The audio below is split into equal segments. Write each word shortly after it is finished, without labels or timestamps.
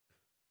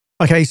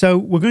Okay, so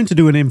we're going to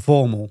do an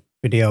informal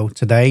video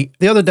today.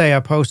 The other day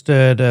I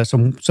posted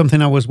something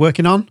I was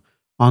working on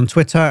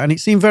Twitter, and it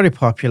seemed very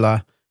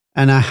popular.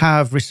 And I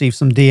have received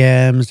some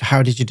DMs.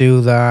 How did you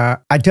do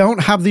that? I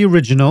don't have the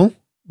original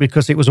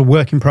because it was a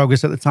work in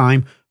progress at the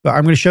time, but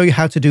I'm going to show you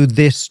how to do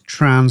this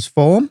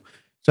transform.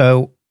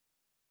 So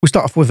we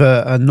start off with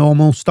a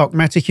normal stock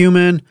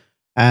Metahuman,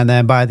 and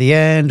then by the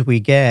end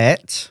we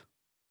get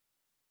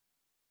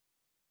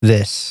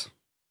this.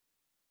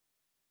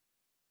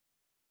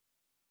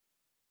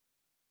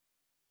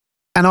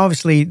 And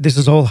obviously this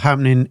is all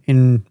happening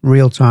in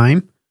real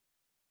time.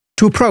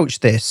 To approach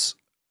this,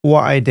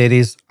 what I did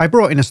is I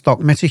brought in a stock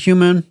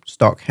Metahuman,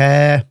 stock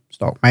hair,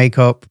 stock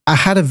makeup. I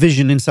had a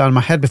vision inside my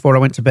head before I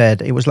went to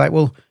bed. It was like,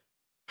 well,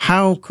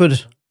 how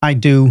could I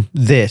do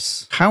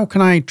this? How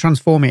can I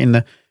transform it in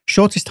the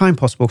shortest time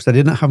possible, because I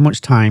didn't have much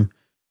time,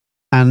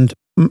 and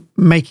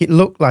make it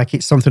look like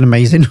it's something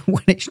amazing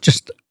when it's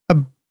just a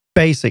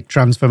basic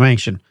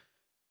transformation.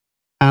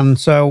 And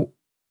so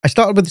I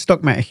started with the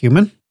stock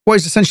Metahuman. What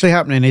is essentially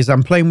happening is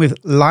I'm playing with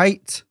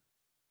light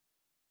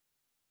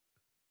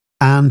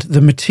and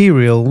the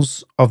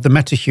materials of the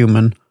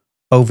Metahuman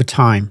over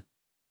time.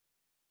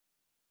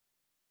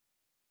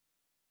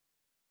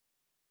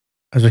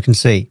 As we can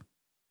see,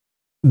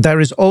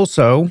 there is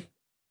also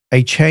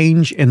a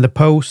change in the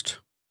post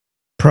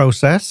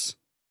process.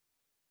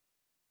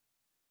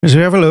 As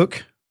we have a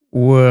look,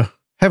 we're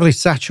heavily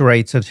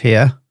saturated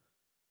here.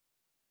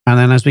 And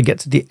then as we get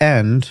to the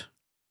end,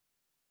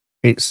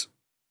 it's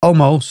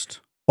almost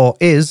or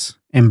is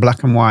in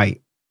black and white.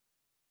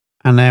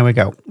 And there we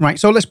go. Right,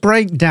 so let's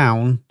break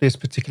down this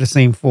particular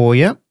scene for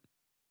you.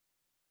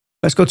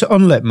 Let's go to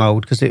unlit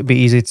mode because it'll be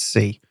easy to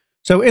see.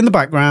 So in the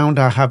background,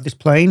 I have this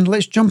plane.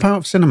 Let's jump out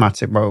of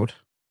cinematic mode.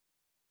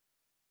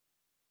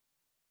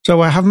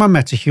 So I have my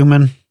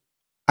Metahuman.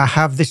 I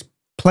have this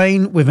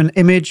plane with an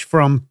image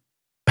from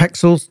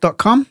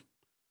pexels.com,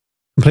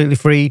 completely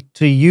free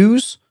to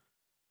use.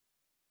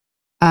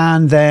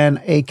 And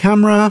then a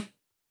camera,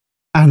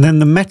 and then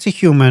the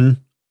Metahuman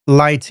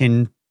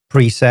lighting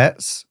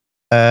presets.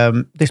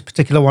 This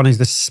particular one is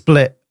the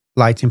split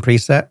lighting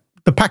preset.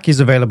 The pack is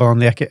available on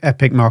the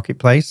Epic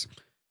Marketplace.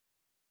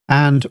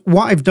 And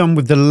what I've done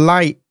with the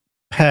light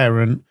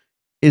parent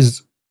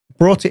is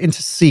brought it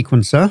into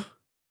sequencer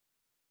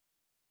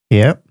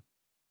here.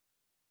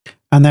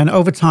 And then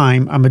over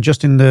time, I'm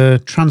adjusting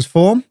the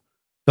transform,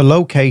 the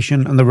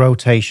location, and the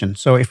rotation.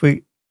 So if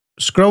we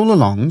scroll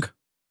along,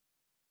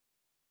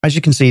 as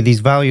you can see,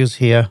 these values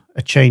here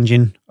are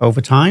changing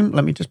over time.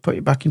 Let me just put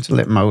it back into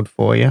lit mode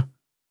for you.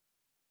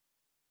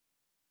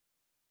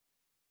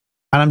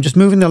 And I'm just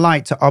moving the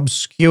light to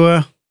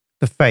obscure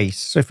the face.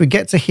 So if we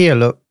get to here,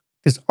 look,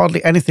 there's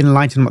hardly anything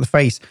lighting up the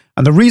face.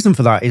 And the reason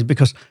for that is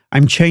because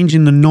I'm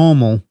changing the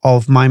normal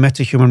of my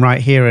Metahuman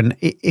right here. And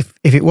if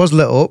it was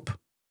lit up,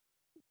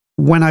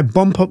 when I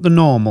bump up the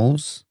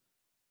normals,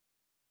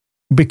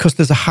 because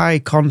there's a high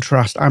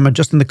contrast, I'm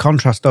adjusting the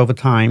contrast over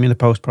time in the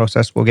post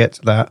process. We'll get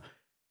to that.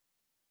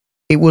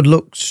 It would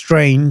look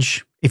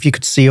strange if you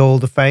could see all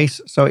the face.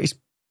 So it's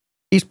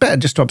better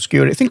just to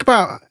obscure it. Think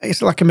about,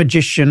 it's like a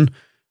magician.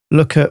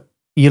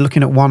 You're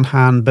looking at one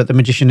hand, but the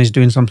magician is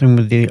doing something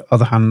with the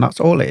other hand. That's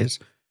all it is.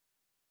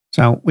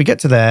 So we get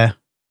to there.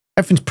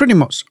 Everything's pretty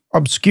much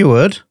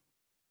obscured.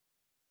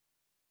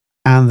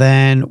 And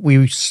then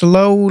we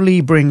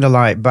slowly bring the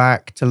light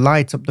back to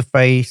light up the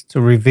face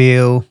to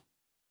reveal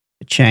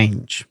the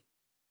change.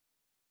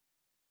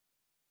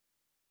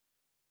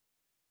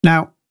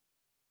 Now,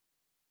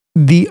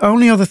 the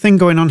only other thing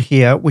going on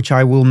here, which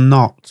I will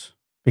not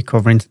be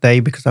covering today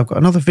because I've got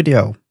another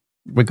video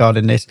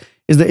regarding this,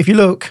 is that if you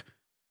look,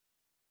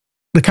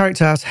 the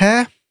character has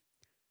hair,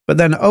 but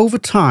then over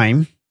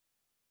time,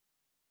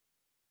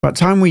 by the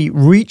time we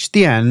reach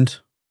the end,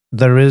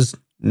 there is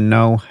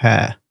no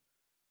hair.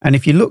 And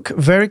if you look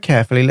very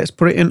carefully, let's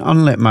put it in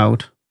unlit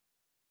mode,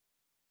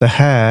 the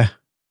hair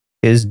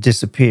is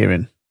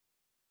disappearing.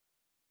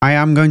 I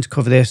am going to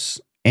cover this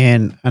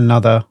in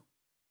another,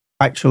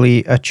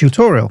 actually a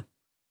tutorial.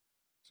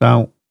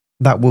 So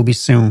that will be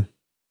soon.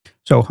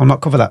 So I'll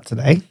not cover that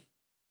today.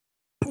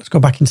 Let's go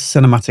back into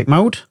cinematic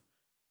mode.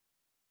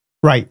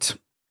 Right.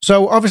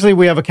 So obviously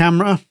we have a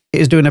camera. It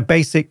is doing a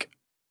basic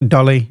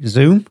dolly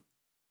zoom.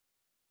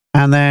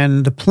 And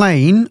then the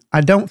plane,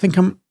 I don't think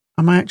am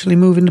I actually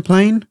moving the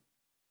plane?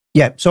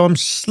 Yeah. So I'm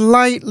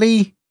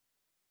slightly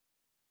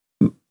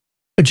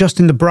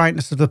adjusting the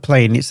brightness of the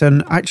plane. It's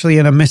actually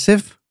an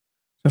emissive.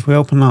 So if we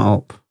open that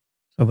up,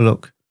 let's have a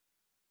look.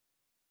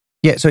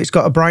 Yeah. So it's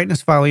got a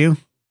brightness value,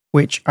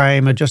 which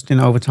I'm adjusting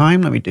over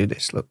time. Let me do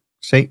this. Look,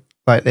 see,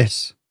 like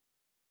this.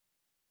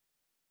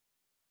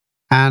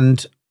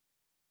 And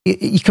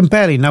you can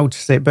barely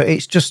notice it, but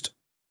it's just,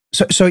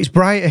 so it's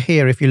brighter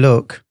here if you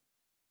look,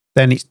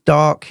 then it's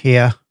dark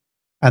here,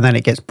 and then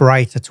it gets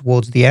brighter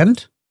towards the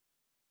end.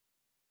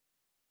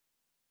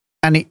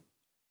 And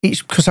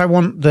it's because I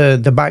want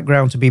the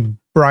background to be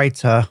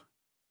brighter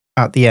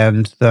at the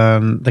end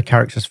than the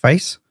character's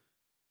face.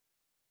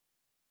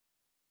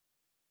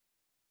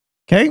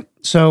 Okay,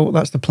 so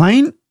that's the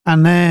plane.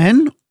 And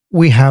then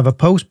we have a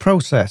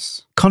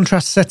post-process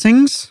contrast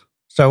settings.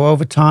 So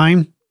over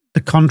time,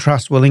 the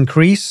contrast will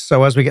increase.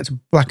 So as we get to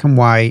black and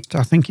white,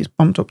 I think it's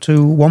bumped up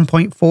to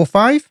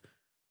 1.45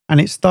 and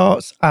it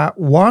starts at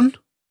 1.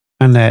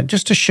 And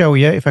just to show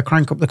you, if I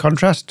crank up the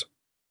contrast,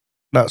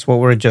 that's what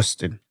we're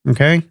adjusting,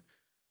 okay?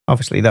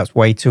 Obviously, that's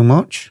way too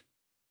much.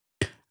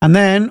 And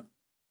then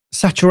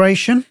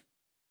saturation.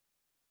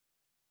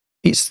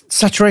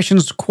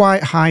 Saturation's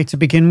quite high to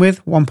begin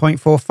with,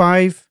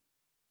 1.45.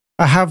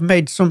 I have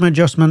made some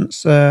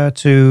adjustments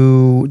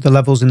to the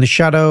levels in the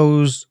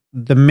shadows,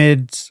 the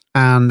mids,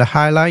 and the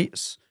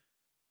highlights,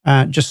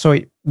 just so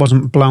it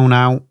wasn't blown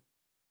out.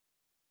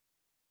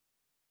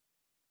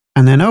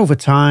 And then over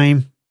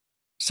time,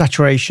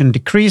 saturation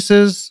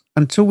decreases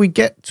until we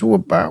get to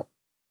about,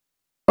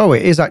 oh,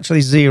 it is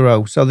actually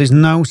 0. So there's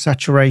no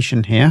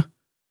saturation here.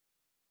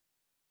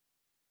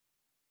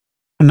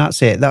 And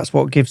that's it. That's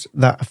what gives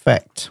that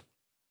effect.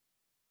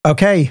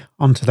 Okay,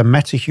 onto the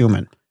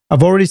Metahuman.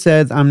 I've already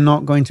said I'm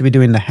not going to be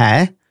doing the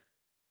hair.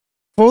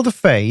 For the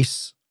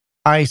face,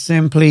 I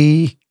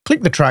simply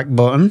click the track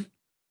button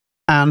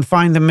and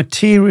find the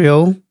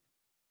material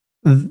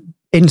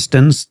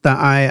instance that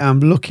I am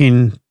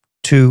looking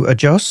to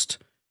adjust.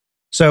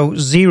 So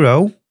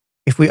 0,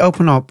 if we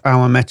open up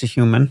our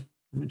Metahuman,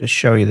 let me just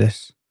show you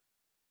this.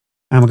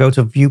 And we'll go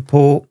to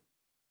viewport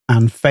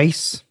and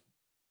face.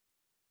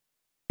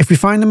 If we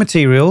find the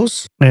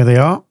materials, there they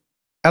are.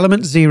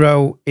 Element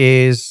 0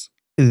 is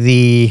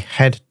the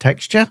head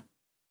texture.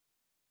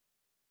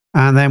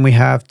 And then we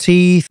have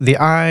teeth, the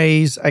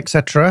eyes,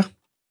 etc.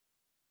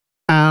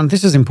 And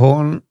this is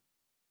important.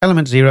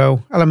 Element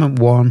 0, element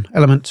 1,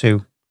 element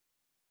 2.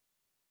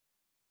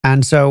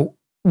 And so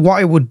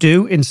what I would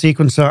do in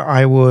Sequencer,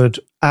 I would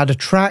add a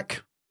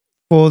track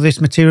for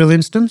this material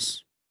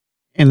instance.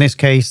 In this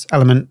case,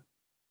 element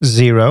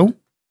 0.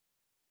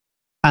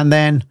 And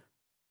then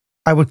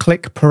I would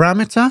click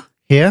parameter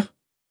here.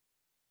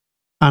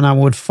 And I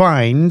would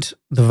find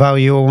the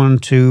value I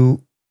want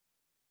to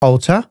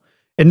alter.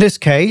 In this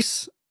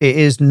case, it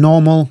is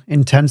normal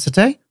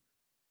intensity.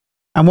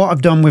 And what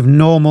I've done with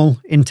normal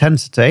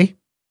intensity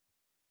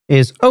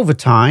is over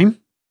time,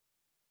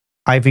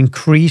 I've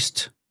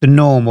increased the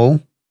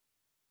normal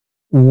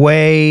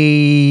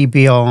way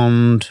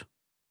beyond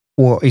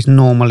what is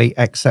normally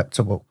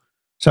acceptable.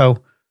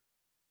 So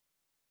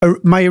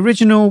my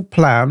original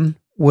plan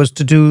was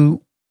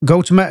to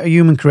go to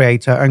Metahuman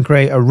Creator and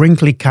create a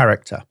wrinkly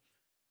character.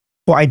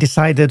 But I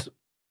decided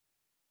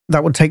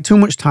that would take too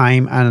much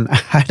time and I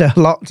had a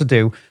lot to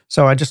do.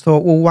 So I just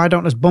thought, well, why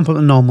don't I just bump up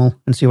the normal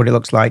and see what it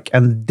looks like?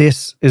 And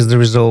this is the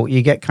result.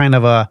 You get kind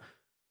of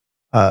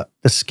the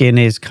skin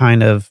is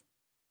kind of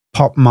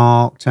pop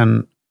marked.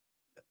 And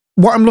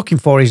what I'm looking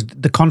for is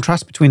the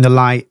contrast between the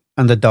light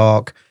and the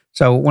dark.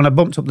 So when I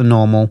bumped up the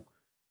normal,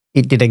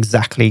 it did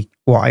exactly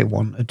what I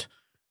wanted.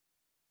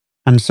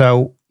 And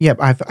so, yeah,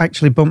 I've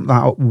actually bumped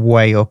that up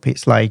way up.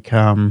 It's like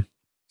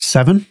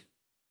 7.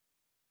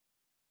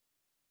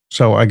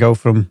 So I go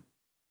from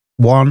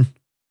 1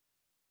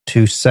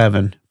 to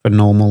 7 for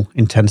normal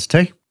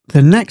intensity.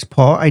 The next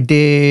part, I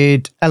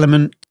did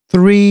element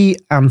 3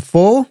 and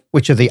 4,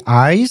 which are the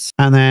eyes.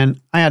 And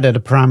then I added a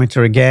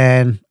parameter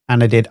again,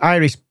 and I did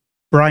iris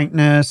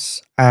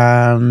brightness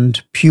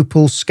and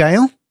pupil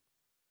scale.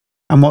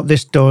 And what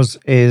this does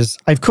is,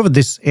 I've covered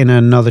this in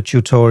another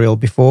tutorial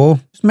before,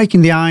 it's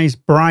making the eyes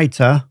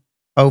brighter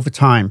over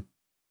time.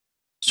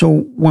 So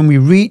when we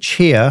reach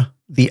here,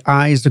 the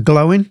eyes are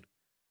glowing,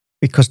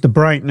 because the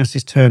brightness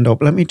is turned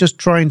up. Let me just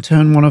try and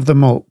turn one of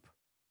them up.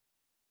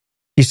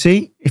 You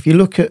see, if you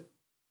look at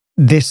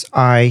this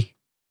eye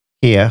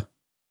here,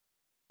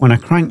 when I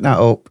crank that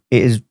up,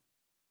 it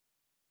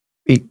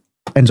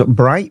ends up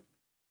bright.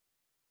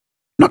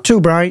 Not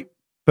too bright,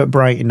 but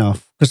bright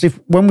enough. Because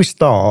when we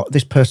start,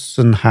 this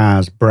person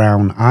has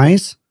brown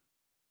eyes.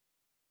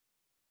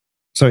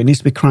 So it needs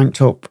to be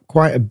cranked up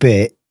quite a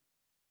bit.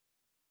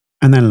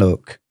 And then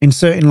look, in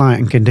certain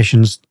lighting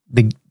conditions,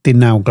 they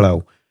now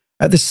glow.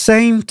 At the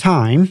same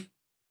time,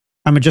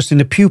 I'm adjusting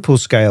the pupil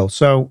scale.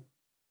 So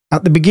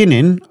at the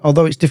beginning,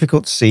 although it's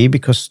difficult to see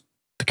because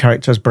the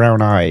character has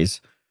brown eyes,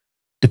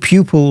 the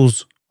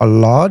pupils are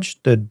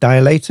large, they're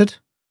dilated.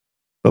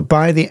 But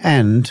by the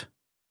end,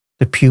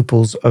 the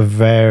pupils are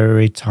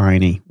very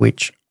tiny,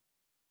 which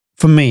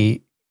for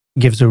me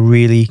gives a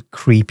really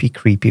creepy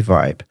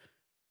vibe.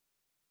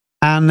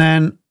 And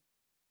then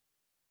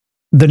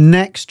the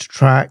next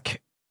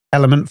track,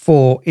 element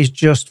 4, is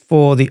just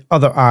for the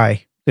other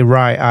eye, the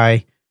right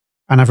eye,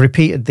 and I've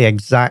repeated the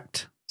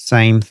exact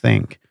same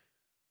thing.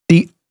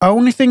 The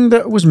only thing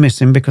that was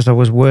missing, because I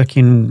was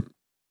working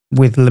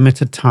with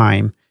limited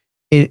time,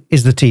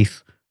 is the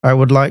teeth. I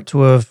would like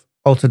to have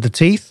altered the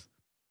teeth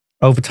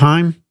over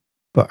time,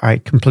 but I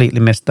completely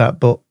missed that.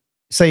 But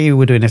say you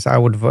were doing this, I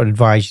would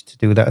advise you to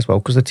do that as well,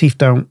 because the teeth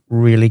don't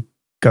really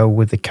go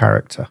with the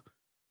character.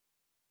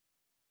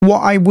 What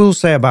I will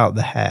say about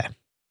the hair,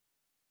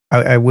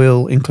 I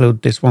will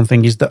include this one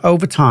thing, is that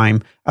over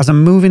time, as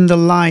I'm moving the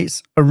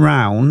lights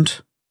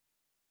around,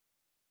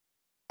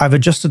 I've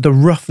adjusted the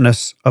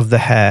roughness of the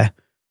hair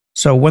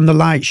So when the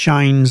light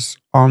shines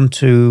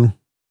onto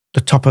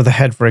the top of the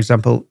head, for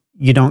example,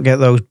 you don't get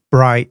those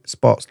bright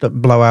spots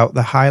that blow out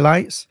the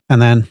highlights.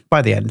 And then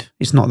by the end,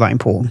 it's not that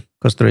important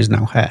because there is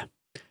no hair.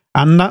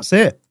 And that's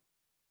it.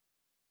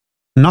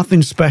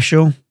 Nothing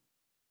special.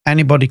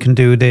 Anybody can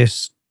do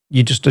this.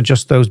 You just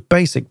adjust those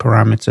basic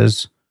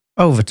parameters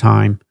over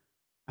time,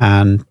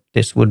 and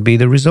this would be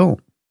the result.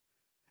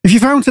 If you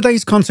found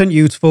today's content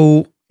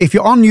useful, if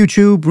you're on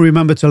YouTube,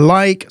 remember to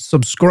like,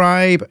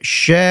 subscribe,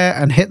 share,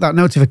 and hit that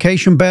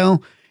notification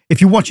bell. If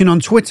you're watching on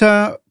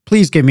Twitter,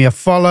 please give me a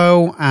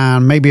follow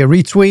and maybe a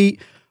retweet.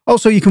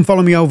 Also, you can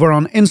follow me over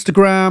on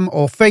Instagram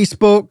or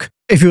Facebook.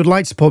 If you would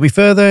like to support me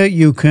further,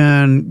 you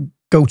can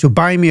go to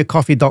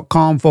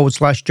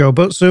buymeacoffee.com/Joe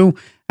Butsu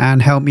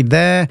and help me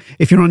there.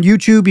 If you're on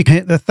YouTube, you can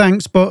hit the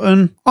thanks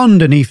button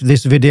underneath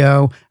this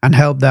video and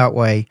help that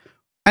way.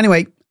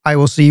 Anyway, I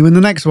will see you in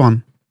the next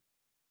one.